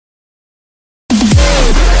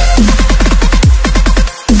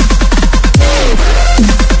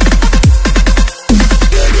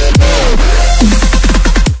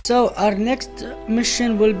So our next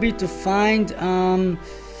mission will be to find an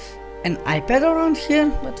iPad around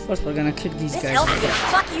here, but first we're gonna kick these guys. This elf is gonna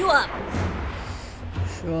fuck you up.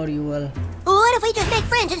 Sure you will. What if we just make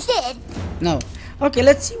friends instead? No. Okay,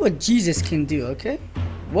 let's see what Jesus can do, okay?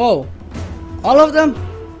 Whoa. All of them?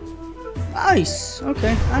 Nice.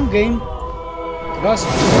 Okay, I'm game. Cross.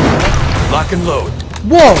 Lock and load.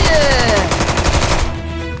 Whoa!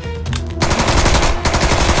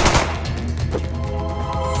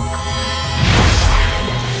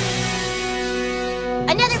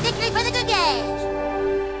 Another victory for the good guys.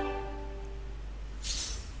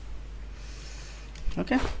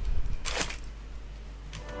 Okay.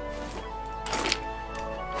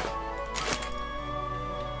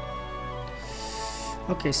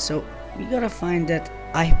 Okay, so we gotta find that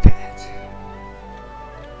iPad.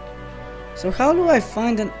 So how do I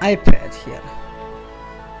find an iPad here?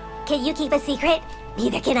 Can you keep a secret?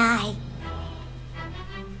 Neither can I.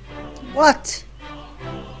 What?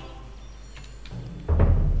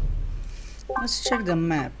 Let's check the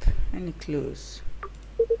map. Any clues?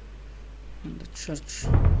 In the church.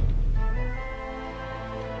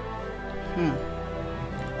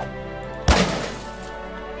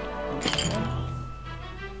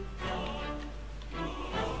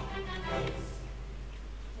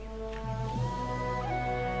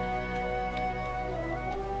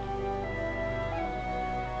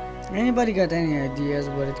 Anybody got any ideas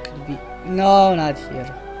what it could be? No, not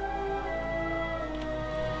here.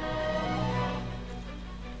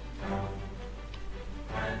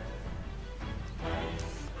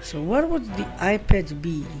 So where would the iPad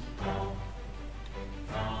be?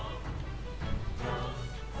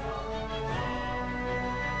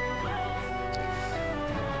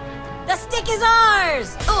 The stick is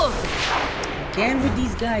ours! Ugh. Again with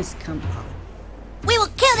these guys come out. We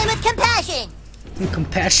will kill them with compassion!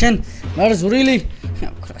 Compassion? That is really...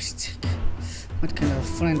 Oh Christ. What kind of a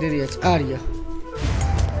friend idiot are you?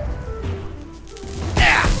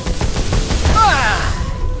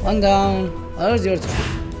 One down. Where's your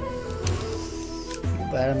turn? You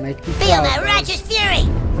better make me Feel proud, my boys. righteous fury!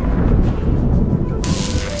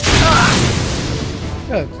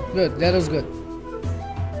 Good, good. That was good.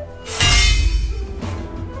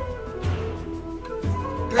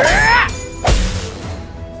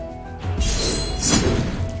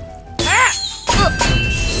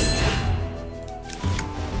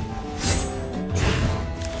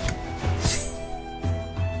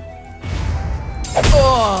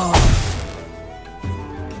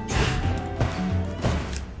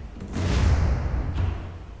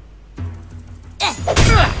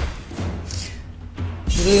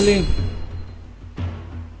 Really?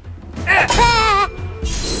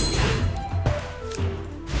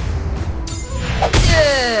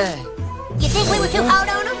 You think we were too hard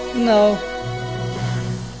on them? No.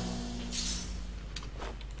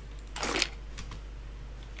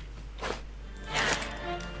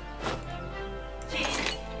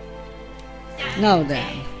 Now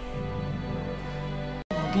then.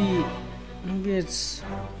 Maybe it's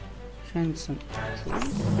handsome.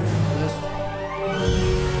 Yes.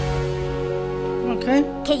 Okay.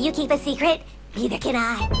 Can you keep a secret? Neither can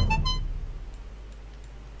I.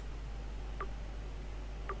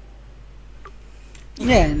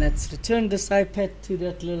 Yeah, and let's return this iPad to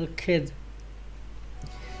that little kid.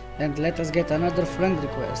 And let us get another friend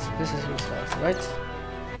request. This is his house, right?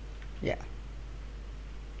 Yeah.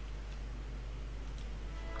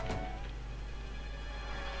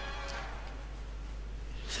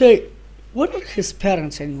 Say, what are his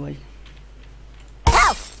parents anyway?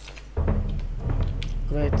 Help!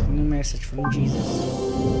 Great, new message from Jesus.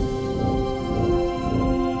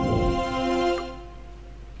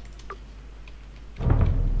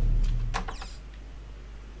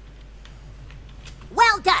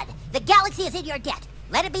 Well done! The galaxy is in your debt.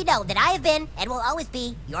 Let it be known that I have been and will always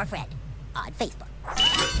be your friend on Facebook.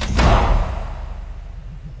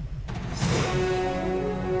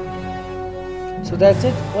 So that's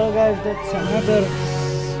it. Well guys, that's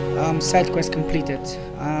another side quest completed.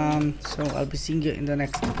 So I'll be seeing you in the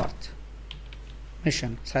next part.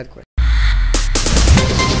 Mission, side quest.